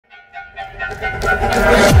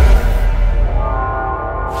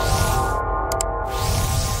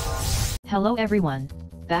Hello everyone,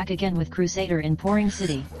 back again with Crusader in Poring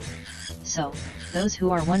City. So, those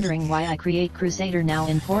who are wondering why I create Crusader now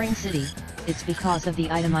in Poring City, it's because of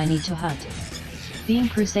the item I need to hunt. Being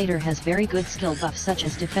Crusader has very good skill buffs such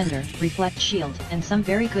as Defender, Reflect Shield, and some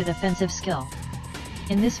very good offensive skill.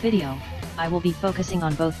 In this video, I will be focusing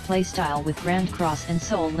on both playstyle with Grand Cross and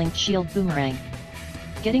Soul-linked Shield Boomerang.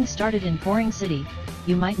 Getting started in Poring City,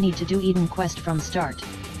 you might need to do Eden Quest from start.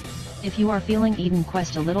 If you are feeling Eden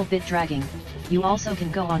Quest a little bit dragging, you also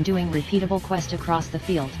can go on doing repeatable quest across the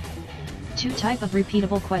field. Two type of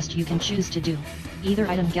repeatable quest you can choose to do, either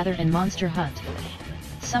item gather and monster hunt.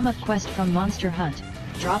 Some of quest from monster hunt,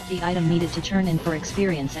 drop the item needed to turn in for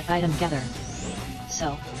experience at item gather.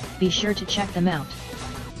 So, be sure to check them out.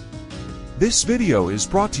 This video is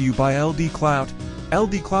brought to you by LD Cloud.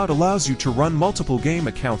 LD Cloud allows you to run multiple game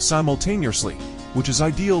accounts simultaneously, which is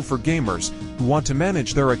ideal for gamers who want to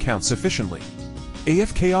manage their accounts efficiently.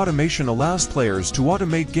 AFK automation allows players to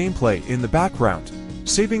automate gameplay in the background,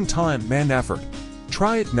 saving time and effort.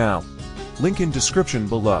 Try it now. Link in description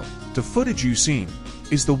below. The footage you've seen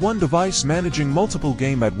is the one device managing multiple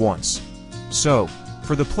game at once. So,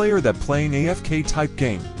 for the player that playing AFK type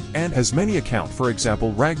game and has many account, for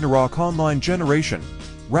example Ragnarok Online Generation,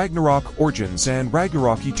 Ragnarok Origins and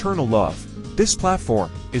Ragnarok Eternal Love, this platform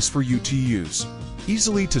is for you to use.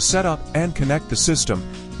 Easily to set up and connect the system,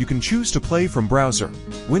 you can choose to play from browser,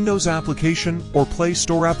 Windows application or Play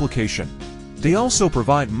Store application. They also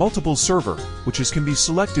provide multiple server, which can be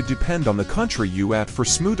selected depend on the country you at for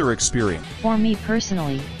smoother experience. For me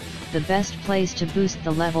personally, the best place to boost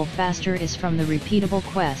the level faster is from the repeatable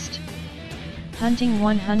quest. Hunting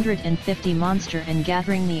 150 monster and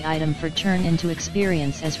gathering the item for turn into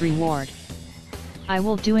experience as reward. I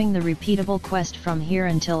will doing the repeatable quest from here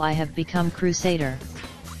until I have become Crusader.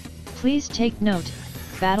 Please take note,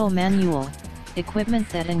 battle manual, equipment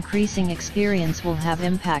that increasing experience will have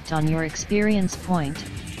impact on your experience point.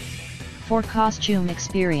 For costume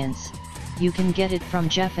experience, you can get it from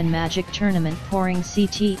Jeff and Magic Tournament Poring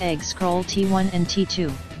City Egg Scroll T1 and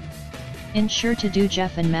T2. Ensure to do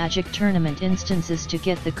Jeff and Magic Tournament instances to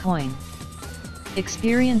get the coin.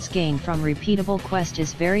 Experience gain from repeatable quest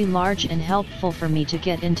is very large and helpful for me to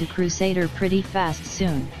get into Crusader pretty fast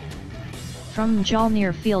soon. From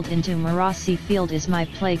Mjolnir Field into Marasi Field is my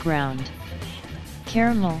playground.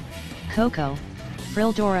 Caramel, Coco,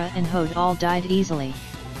 Frildora and Hode all died easily.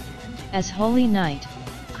 As Holy Knight,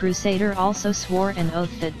 Crusader also swore an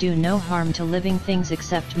oath that do no harm to living things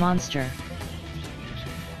except monster.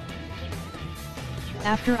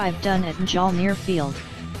 After I've done at Mjolnir Field,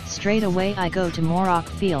 straight away I go to Morok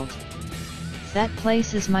Field. That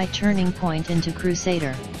place is my turning point into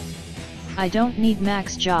Crusader. I don't need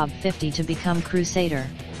max job 50 to become Crusader.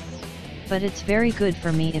 But it's very good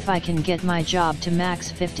for me if I can get my job to max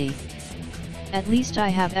 50. At least I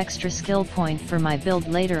have extra skill point for my build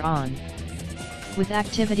later on. With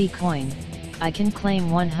activity coin, I can claim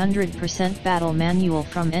 100% battle manual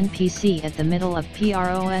from NPC at the middle of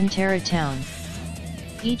Pron Terra Town.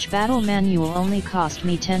 Each battle manual only cost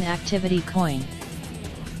me 10 activity coin.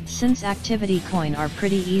 Since activity coin are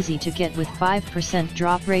pretty easy to get with 5%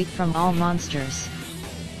 drop rate from all monsters.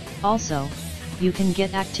 Also, you can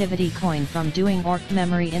get activity coin from doing orc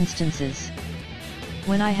memory instances.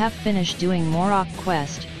 When I have finished doing Morok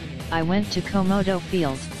quest, I went to Komodo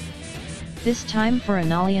Field. This time for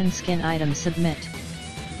an alien skin item submit.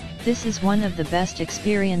 This is one of the best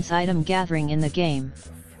experience item gathering in the game.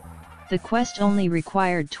 The quest only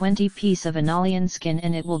required 20 piece of an alien skin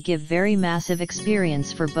and it will give very massive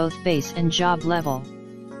experience for both base and job level.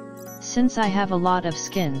 Since I have a lot of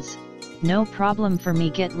skins, no problem for me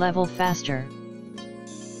get level faster.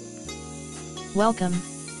 Welcome,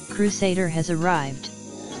 Crusader has arrived.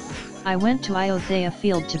 I went to Iothea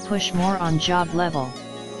Field to push more on job level.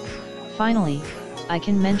 Finally, I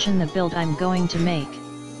can mention the build I'm going to make.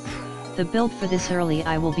 The build for this early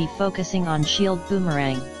I will be focusing on Shield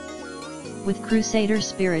Boomerang. With Crusader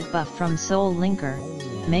Spirit buff from Soul Linker,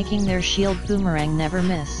 making their Shield Boomerang never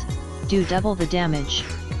miss, do double the damage,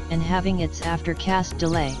 and having its after cast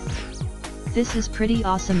delay. This is pretty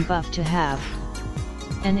awesome buff to have.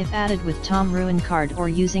 And if added with Tom Ruin card or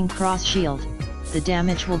using Cross Shield, the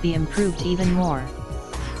damage will be improved even more.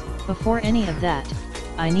 Before any of that,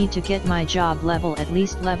 I need to get my job level at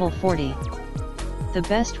least level 40. The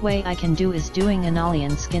best way I can do is doing an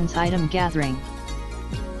alien skins item gathering.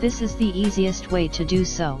 This is the easiest way to do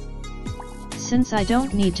so. Since I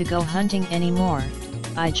don't need to go hunting anymore,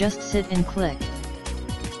 I just sit and click.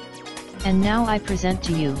 And now I present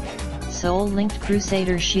to you, Soul-linked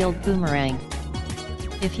Crusader Shield Boomerang.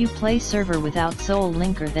 If you play server without Soul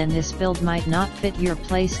Linker, then this build might not fit your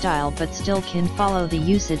playstyle, but still can follow the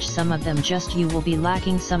usage. Some of them just you will be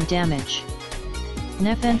lacking some damage.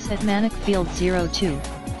 Nefense at Manic Field 02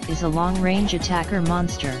 is a long-range attacker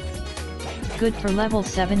monster. Good for level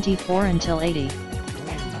 74 until 80.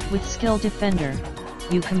 With Skill Defender,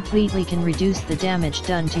 you completely can reduce the damage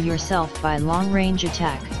done to yourself by long-range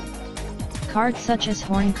attack. Cards such as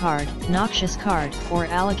Horn card, Noxious card, or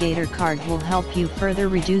Alligator card will help you further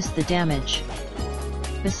reduce the damage.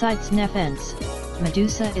 Besides Nefense,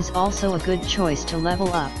 Medusa is also a good choice to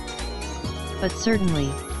level up. But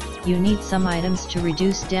certainly, you need some items to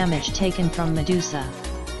reduce damage taken from Medusa.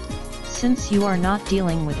 Since you are not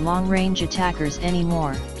dealing with long-range attackers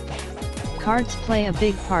anymore, cards play a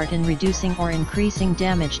big part in reducing or increasing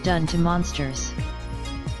damage done to monsters.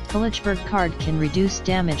 Pillageberg card can reduce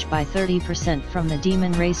damage by 30% from the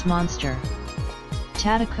demon race monster.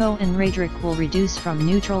 Tadako and Raedric will reduce from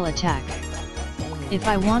neutral attack. If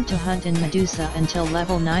I want to hunt in Medusa until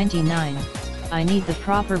level 99, I need the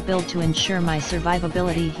proper build to ensure my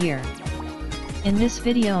survivability here. In this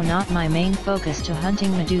video, not my main focus to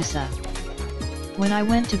hunting Medusa. When I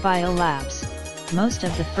went to Biolabs, most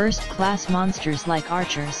of the first class monsters like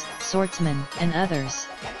archers, swordsmen, and others,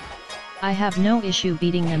 I have no issue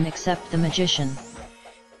beating them except the magician.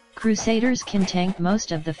 Crusaders can tank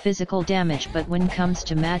most of the physical damage, but when comes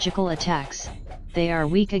to magical attacks, they are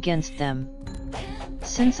weak against them.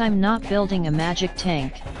 Since I'm not building a magic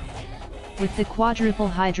tank, with the quadruple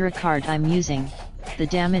Hydra card I'm using, the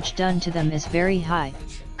damage done to them is very high,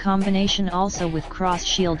 combination also with cross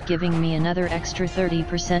shield giving me another extra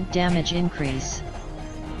 30% damage increase.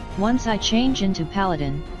 Once I change into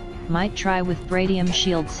Paladin, might try with Bradium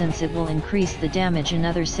Shield since it will increase the damage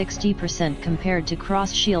another 60% compared to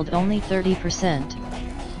Cross Shield only 30%.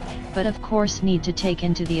 But of course need to take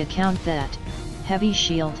into the account that Heavy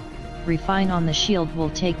Shield, Refine on the shield will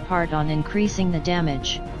take part on increasing the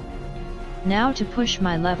damage. Now to push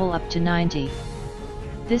my level up to 90.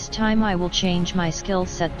 This time I will change my skill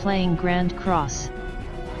set playing Grand Cross.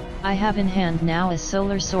 I have in hand now a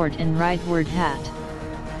Solar Sword and Rightward Hat.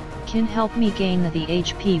 Can help me gain the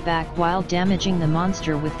HP back while damaging the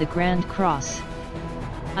monster with the Grand Cross.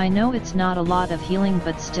 I know it's not a lot of healing,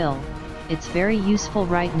 but still, it's very useful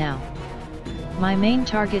right now. My main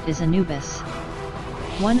target is Anubis,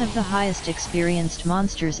 one of the highest experienced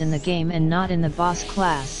monsters in the game and not in the boss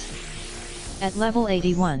class. At level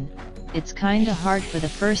 81, it's kinda hard for the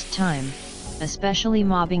first time, especially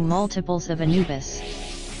mobbing multiples of Anubis.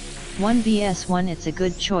 1 vs 1, it's a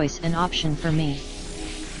good choice and option for me.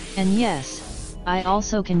 And yes, I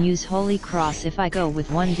also can use Holy Cross if I go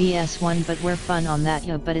with 1 vs 1, but we're fun on that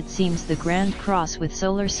but it seems the Grand Cross with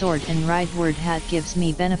Solar Sword and Rightward Hat gives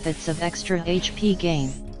me benefits of extra HP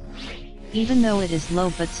gain. Even though it is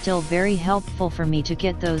low, but still very helpful for me to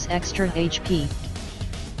get those extra HP.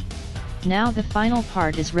 Now the final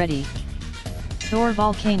part is ready. Thor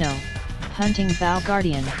Volcano, Hunting Bow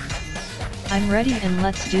Guardian. I'm ready and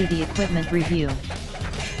let's do the equipment review.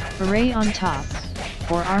 Beret on top.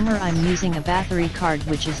 For armor I'm using a battery card,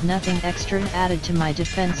 which is nothing extra added to my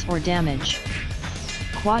defense or damage.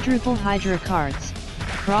 Quadruple Hydra cards,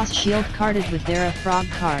 Cross Shield carded with their Frog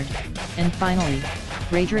card, and finally,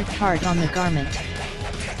 Raedric card on the garment.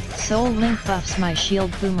 Soul Link buffs my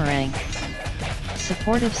Shield Boomerang.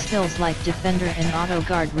 Supportive skills like Defender and Auto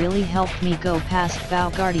Guard really helped me go past Bow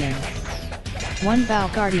Guardian. 1 Bow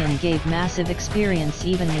Guardian gave massive experience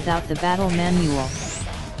even without the battle manual.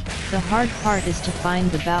 The hard part is to find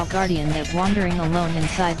the Bow Guardian that wandering alone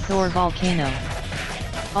inside Thor Volcano.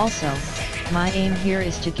 Also, my aim here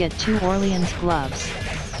is to get 2 Orleans gloves.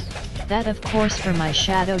 That of course for my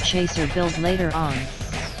Shadow Chaser build later on.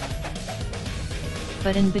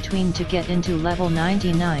 But in between, to get into level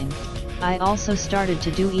 99, I also started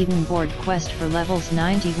to do Edenboard quest for levels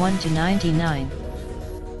 91 to 99.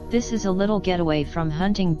 This is a little getaway from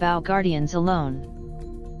hunting Bow Guardians alone.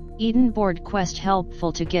 Edenboard quest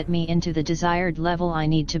helpful to get me into the desired level I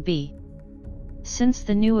need to be. Since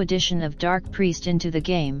the new addition of Dark Priest into the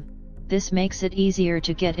game, this makes it easier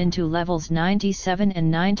to get into levels 97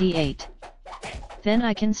 and 98. Then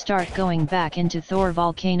I can start going back into Thor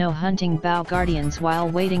Volcano hunting Bow Guardians while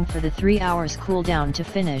waiting for the 3 hours cooldown to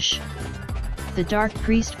finish. The Dark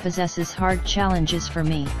Priest possesses hard challenges for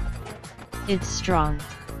me. It's strong,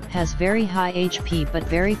 has very high HP but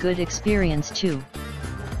very good experience too.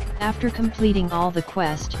 After completing all the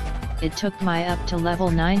quest, it took my up to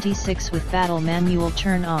level 96 with battle manual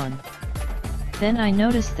turn on. Then I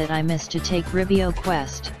noticed that I missed to take Ribio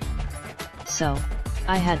quest. So,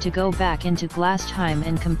 I had to go back into Glastheim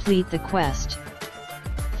and complete the quest.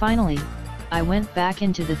 Finally, I went back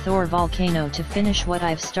into the Thor Volcano to finish what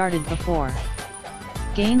I've started before.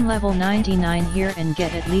 Gain level 99 here and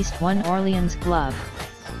get at least one Orleans glove.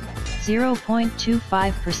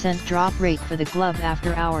 0.25% drop rate for the glove.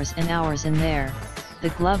 After hours and hours in there, the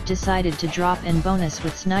glove decided to drop and bonus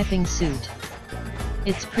with sniping suit.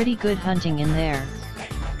 It's pretty good hunting in there.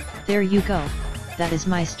 There you go, that is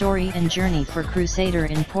my story and journey for Crusader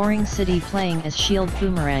in Poring City playing as Shield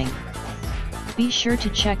Boomerang. Be sure to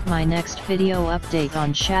check my next video update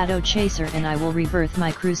on Shadow Chaser, and I will rebirth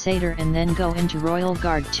my Crusader and then go into Royal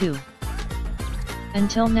Guard too.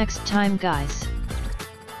 Until next time guys.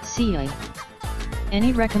 See ya.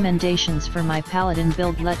 Any recommendations for my Paladin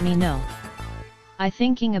build, let me know. I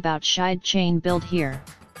thinking about Shield chain build here.